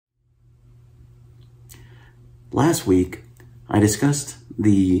Last week, I discussed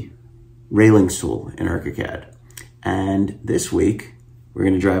the Railings tool in Archicad, and this week, we're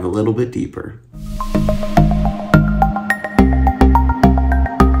going to drive a little bit deeper.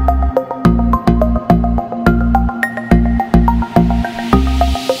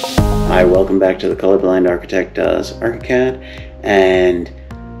 Hi, welcome back to the Colorblind Architect Does Archicad, and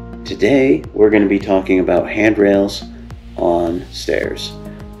today we're going to be talking about handrails on stairs.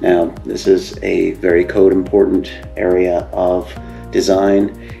 Now, this is a very code important area of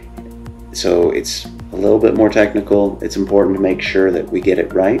design, so it's a little bit more technical. It's important to make sure that we get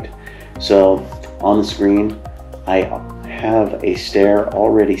it right. So on the screen, I have a stair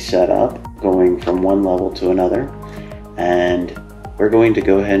already set up going from one level to another, and we're going to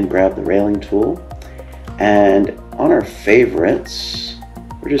go ahead and grab the railing tool, and on our favorites,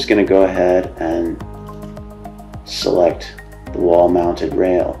 we're just going to go ahead and select the wall mounted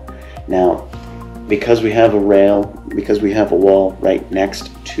rail. Now, because we have a wall right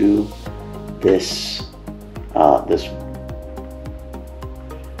next to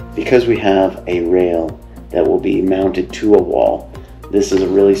because we have a rail that will be mounted to a wall, this is a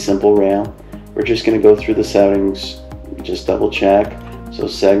really simple rail. We're just going to go through the settings, just double check. So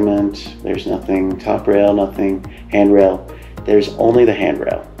segment, there's nothing, top rail, nothing, handrail, there's only the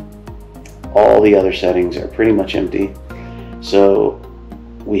handrail. All the other settings are pretty much empty. So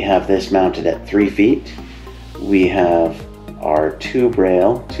we have this mounted at 3 feet. We have our tube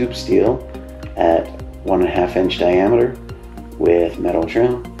steel at 1.5 inch diameter with metal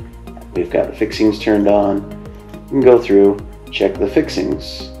trim. We've got the fixings turned on. You can go through, check the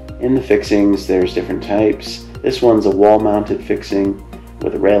fixings. In the fixings, there's different types. This one's a wall mounted fixing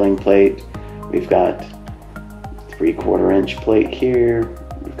with a railing plate. We've got 3/4 inch plate here.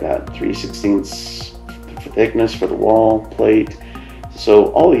 We've got 3/16 thickness for the wall plate. So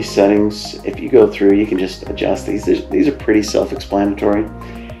all these settings, if you go through, you can just adjust these. These are pretty self-explanatory,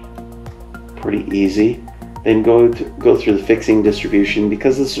 pretty easy. Then go through the fixing distribution.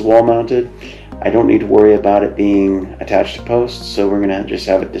 Because this is wall mounted, I don't need to worry about it being attached to posts, so we're gonna just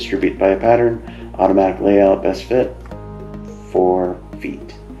have it distribute by a pattern, automatic layout, best fit, 4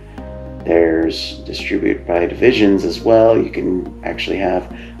 feet. There's distribute by divisions as well. You can actually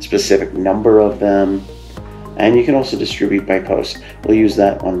have a specific number of them, and you can also distribute by posts. We'll use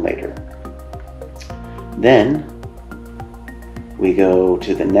that one later. Then we go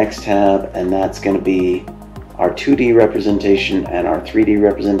to the next tab, and that's going to be our 2D representation and our 3D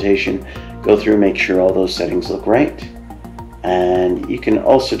representation. Go through and make sure all those settings look right, and you can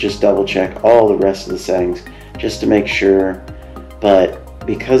also just double check all the rest of the settings just to make sure. But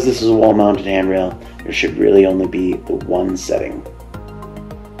because this is a wall mounted handrail, there should really only be the one setting,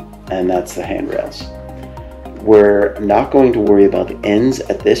 and that's the handrails. We're not going to worry about the ends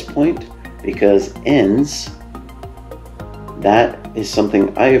at this point, because ends, that is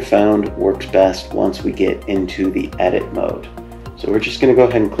something I have found works best once we get into the edit mode. So we're just going to go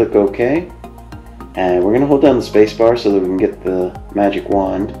ahead and click OK, and we're going to hold down the space bar so that we can get the magic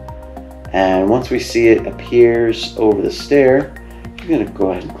wand. And once we see it appears over the stair, we're going to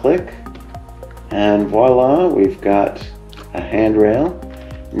go ahead and click, and voila, we've got a handrail.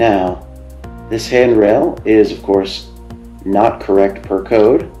 Now, this handrail is, of course, not correct per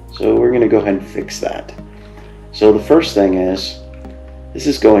code, so we're going to go ahead and fix that. So the first thing is, this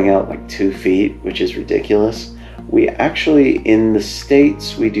is going out like 2 feet, which is ridiculous. We actually, in the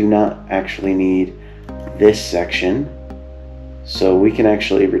States, we do not actually need this section, so we can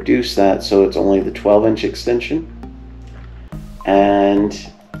actually reduce that so it's only the 12-inch extension. And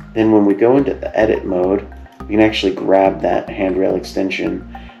then when we go into the edit mode, we can actually grab that handrail extension,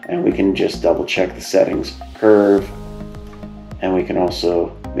 and we can just double check the settings, curve, and we can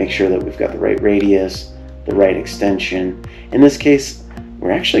also make sure that we've got the right radius, the right extension. In this case,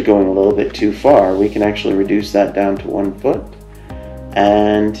 we're actually going a little bit too far. We can actually reduce that down to 1 foot,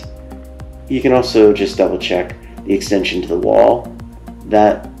 and you can also just double check the extension to the wall.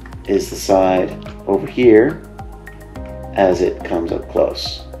 That is the side over here as it comes up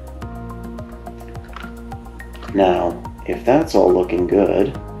close. Now, if that's all looking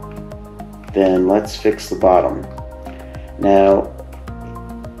good, then let's fix the bottom. Now,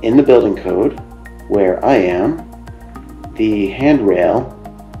 in the building code, where I am, the handrail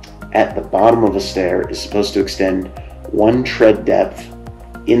at the bottom of a stair is supposed to extend 1 tread depth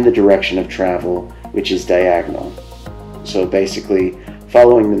in the direction of travel, which is diagonal. So basically,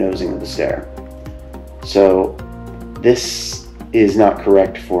 following the nosing of the stair. So this is not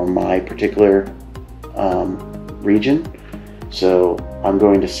correct for my particular region. So I'm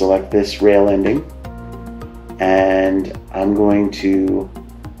going to select this rail ending, and I'm going to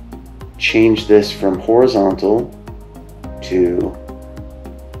change this from horizontal to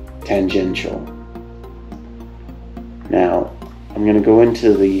tangential. Now I'm going to go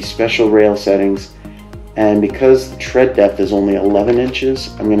into the special rail settings, and because the tread depth is only 11 inches,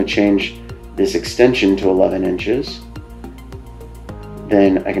 I'm going to change this extension to 11 inches.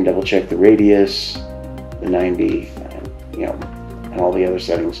 Then I can double check the radius, the 90, and all the other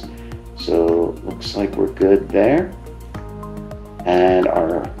settings. So looks like we're good there. And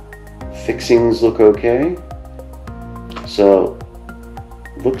our fixings look okay. So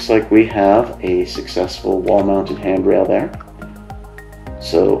looks like we have a successful wall-mounted handrail there.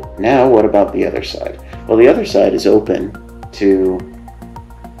 So now what about the other side? Well, the other side is open to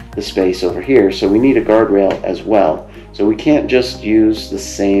the space over here, so we need a guardrail as well. So we can't just use the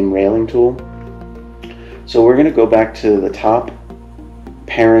same railing tool. So we're going to go back to the top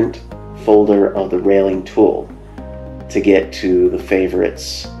parent folder of the railing tool to get to the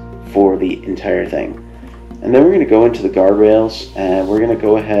favorites for the entire thing. And then we're going to go into the guardrails, and we're going to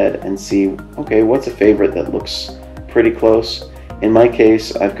go ahead and see, okay, what's a favorite that looks pretty close. In my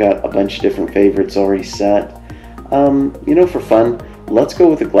case, I've got a bunch of different favorites already set. For fun, let's go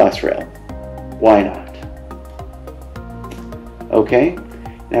with the glass rail. Why not? Okay,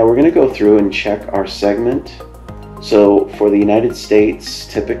 now we're going to go through and check our segment. So for the United States,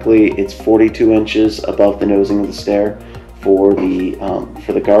 typically it's 42 inches above the nosing of the stair for the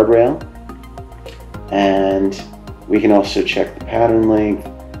guardrail. And we can also check the pattern length,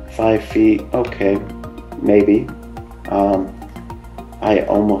 5 feet, okay, maybe. I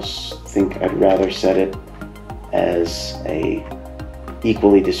almost think I'd rather set it as a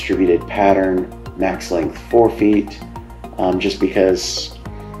equally distributed pattern, max length 4 feet, just because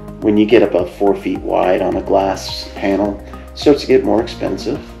when you get above 4 feet wide on a glass panel, it starts to get more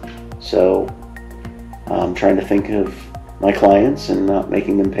expensive. So I'm trying to think of my clients and not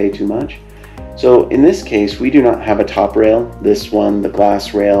making them pay too much. So in this case, we do not have a top rail. This one, the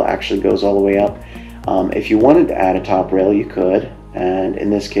glass rail, actually goes all the way up. If you wanted to add a top rail, you could. And in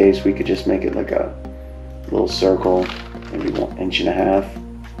this case, we could just make it like a little circle, maybe 1.5 inches,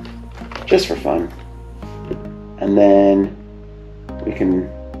 just for fun. And then we can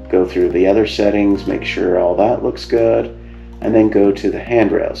go through the other settings, make sure all that looks good, and then go to the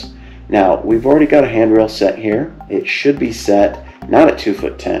handrails. Now, we've already got a handrail set here. It should be set not at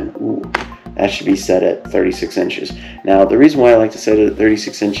 2'10". Ooh, that should be set at 36 inches. Now, the reason why I like to set it at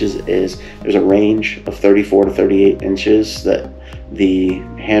 36 inches is there's a range of 34 to 38 inches that the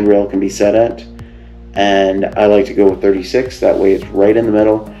handrail can be set at, and I like to go with 36. That way it's right in the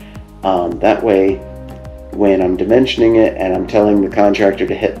middle. That way when I'm dimensioning it and I'm telling the contractor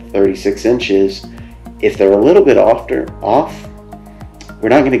to hit 36 inches, if they're a little bit off, we're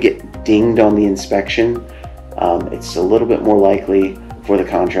not going to get dinged on the inspection. It's a little bit more likely for the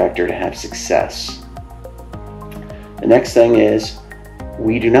contractor to have success. The next thing is,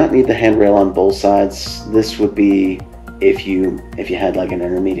 we do not need the handrail on both sides. This would be if you had like an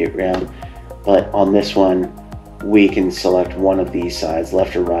intermediate rail, but on this one we can select one of these sides,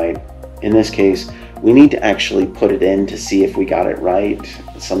 left or right. In this case, we need to actually put it in to see if we got it right.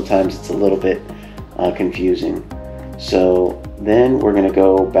 Sometimes it's a little bit confusing. So then we're going to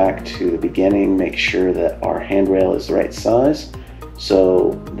go back to the beginning, make sure that our handrail is the right size.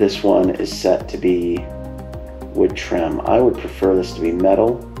 So this one is set to be wood trim. I would prefer this to be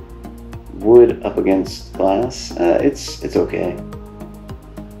metal. Wood up against glass, it's okay.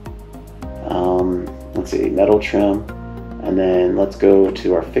 Let's see, metal trim, and then let's go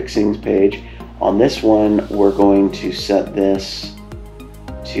to our fixings page. On this one, we're going to set this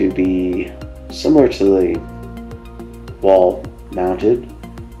to be similar to the wall mounted,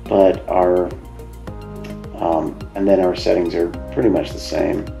 but our and then our settings are pretty much the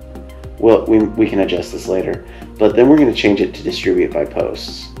same. Well, we can adjust this later, but then we're going to change it to distribute by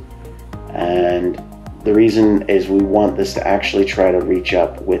posts. And the reason is we want this to actually try to reach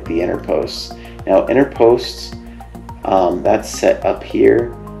up with the inner posts. Now, inner posts, that's set up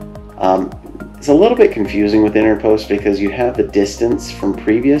here. It's a little bit confusing with inner posts because you have the distance from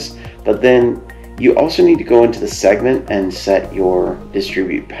previous, but then you also need to go into the segment and set your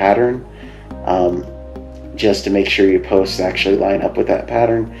distribute pattern, just to make sure your posts actually line up with that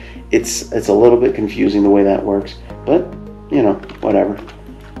pattern. It's a little bit confusing the way that works, but whatever.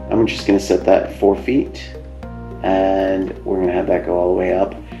 I'm just going to set that at 4 feet, and we're going to have that go all the way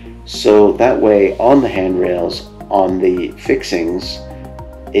up. So that way on the handrails, on the fixings,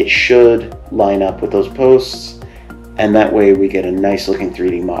 it should line up with those posts, and that way we get a nice looking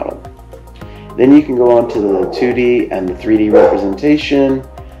 3D model. Then you can go on to the 2D and the 3D representation.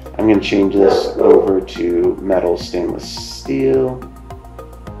 I'm going to change this over to metal stainless steel.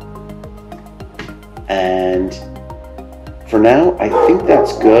 And for now, I think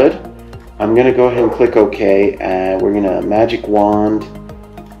that's good. I'm gonna go ahead and click OK, and we're gonna magic wand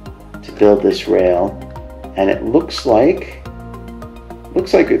to build this rail. And it looks like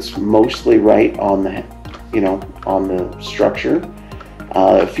it's mostly right on the, on the structure.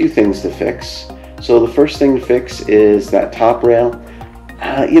 A few things to fix. So the first thing to fix is that top rail.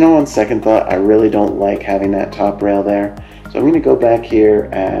 On second thought, I really don't like having that top rail there. So I'm going to go back here,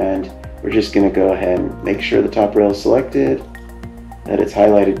 and we're just going to go ahead and make sure the top rail is selected, that it's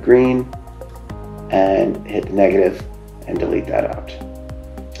highlighted green, and hit negative and delete that out.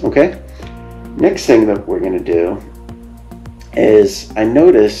 Okay. Next thing that we're going to do is, I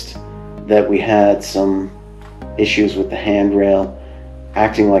noticed that we had some issues with the handrail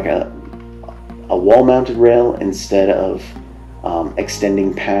acting like a wall-mounted rail instead of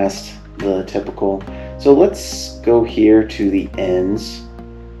extending past the typical. So let's go here to the ends,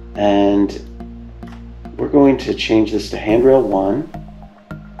 and we're going to change this to handrail 1,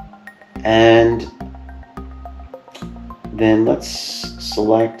 and then let's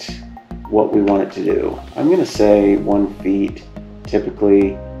select what we want it to do. I'm going to say 1 feet.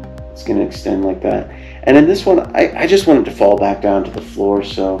 Typically it's going to extend like that. And in this one, I just want it to fall back down to the floor.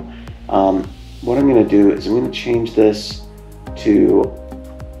 So what I'm going to do is I'm going to change this to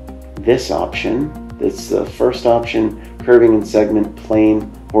this option. It's the first option, curving and segment,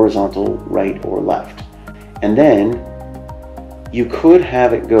 plane, horizontal, right or left. And then you could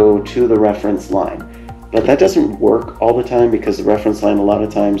have it go to the reference line, but that doesn't work all the time because the reference line, a lot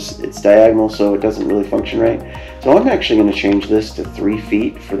of times it's diagonal, so it doesn't really function right. So I'm actually going to change this to 3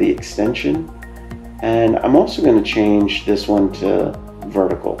 feet for the extension. And I'm also going to change this one to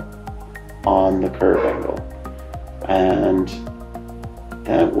vertical on the curve angle. And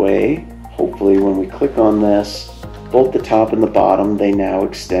that way, hopefully when we click on this, both the top and the bottom, they now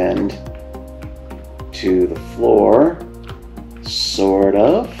extend to the floor, sort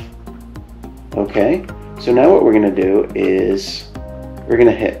of. Okay, so now what we're going to do is we're going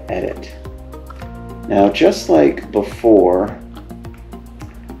to hit edit. Now, just like before,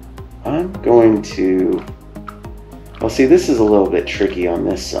 I'm going to, well, see, this is a little bit tricky on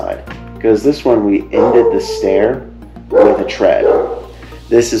this side, because this one we ended the stair with a tread.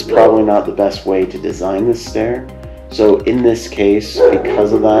 This is probably not the best way to design this stair. So in this case,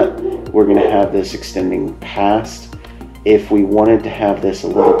 because of that, we're going to have this extending past. If we wanted to have this a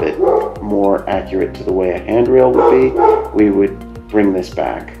little bit more accurate to the way a handrail would be, we would bring this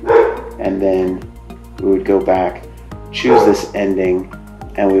back, and then we would go back, choose this ending,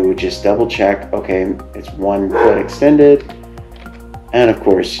 and we would just double check, okay, it's 1 foot extended. And of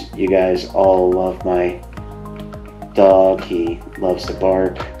course, you guys all love my dog. He loves to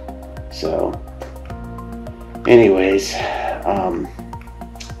bark. So anyways,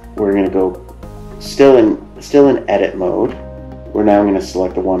 we're going to go still in edit mode. We're now going to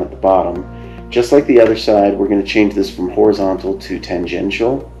select the one at the bottom. Just like the other side, we're going to change this from horizontal to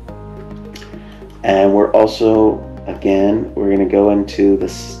tangential. And we're also, again, we're going to go into the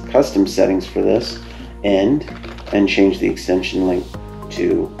custom settings for this end and change the extension length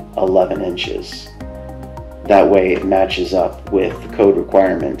to 11 inches. That way it matches up with the code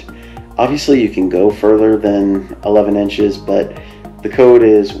requirement. Obviously you can go further than 11 inches, but the code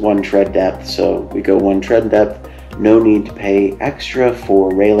is 1 tread depth, so we go 1 tread depth. No need to pay extra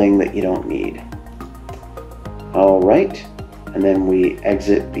for railing that you don't need. Alright, and then we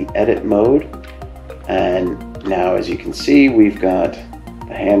exit the edit mode, and now as you can see, we've got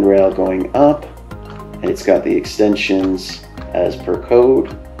the handrail going up, and it's got the extensions as per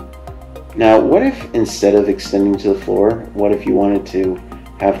code. Now, what if instead of extending to the floor, what if you wanted to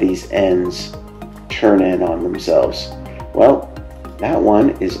have these ends turn in on themselves? Well, that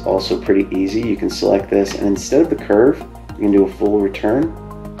one is also pretty easy. You can select this, and instead of the curve, you can do a full return.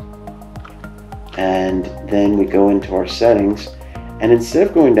 And then we go into our settings, and instead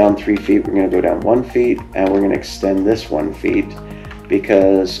of going down 3 feet, we're going to go down 1 feet, and we're going to extend this 1 feet,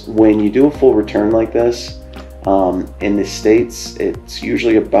 because when you do a full return like this, in the States, it's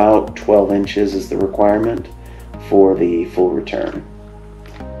usually about 12 inches is the requirement for the full return.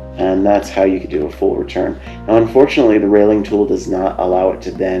 And that's how you could do a full return. Now, unfortunately, the railing tool does not allow it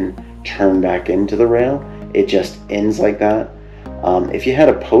to then turn back into the rail. It just ends like that. If you had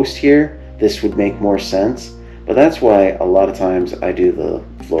a post here, this would make more sense. But that's why a lot of times I do the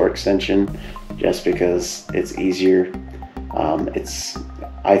floor extension, just because it's easier.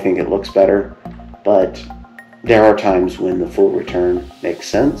 I think it looks better, but there are times when the full return makes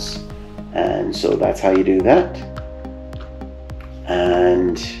sense, and so that's how you do that.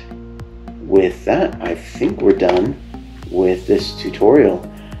 And with that, I think we're done with this tutorial.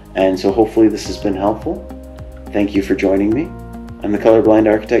 And so hopefully this has been helpful. Thank you for joining me. I'm the colorblind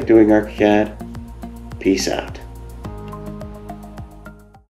architect doing Archicad. Peace out.